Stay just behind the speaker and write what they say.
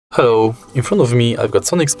Hello, in front of me I've got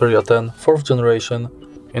SONY Xperia 10 4th generation.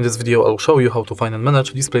 In this video I'll show you how to find and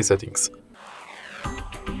manage display settings.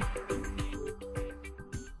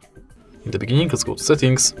 In the beginning, let's go to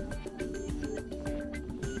settings,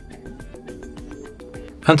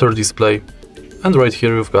 enter display, and right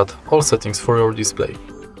here you've got all settings for your display.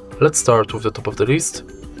 Let's start with the top of the list,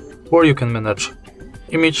 where you can manage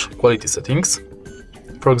image quality settings.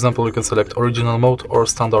 For example, you can select original mode or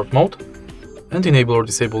standard mode, and enable or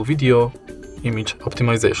disable video image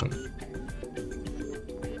optimization.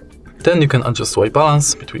 Then you can adjust white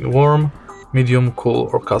balance between warm, medium, cool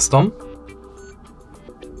or custom.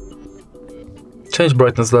 Change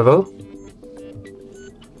brightness level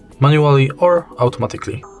manually or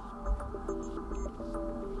automatically.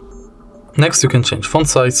 Next you can change font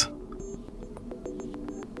size,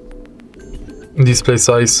 display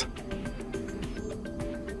size,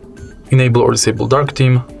 enable or disable dark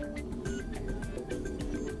theme,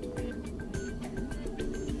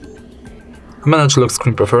 manage lock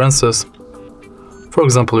screen preferences. For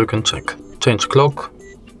example, you can change clock,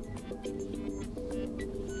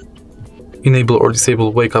 enable or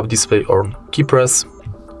disable wake up display or key press,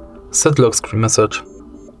 set lock screen message,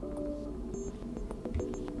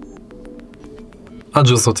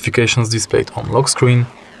 adjust notifications displayed on lock screen,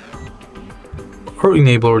 or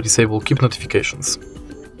enable or disable keep notifications.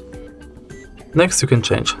 Next you can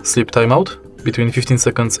change sleep timeout between 15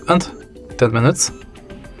 seconds and 10 minutes,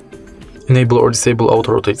 enable or disable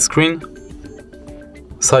auto rotate screen,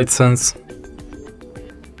 side sense,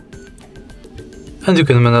 and you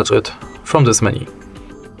can manage it from this menu.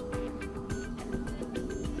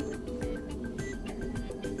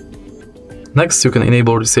 Next you can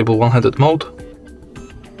enable or disable one-handed mode,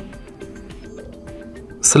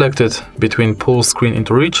 select it between pull screen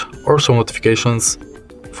into reach or show notifications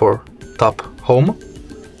for tap home,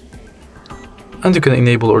 and you can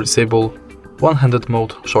enable or disable one-handed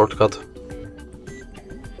mode shortcut.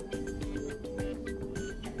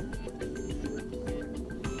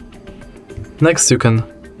 Next you can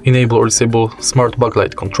enable or disable smart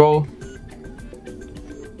backlight control,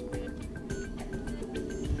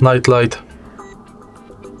 night light,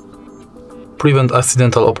 prevent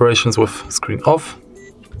accidental operations with screen off,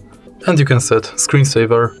 and you can set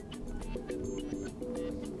screensaver.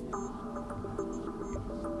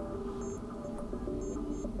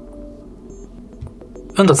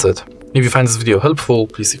 And that's it. If you find this video helpful,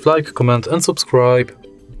 please leave a like, comment and subscribe.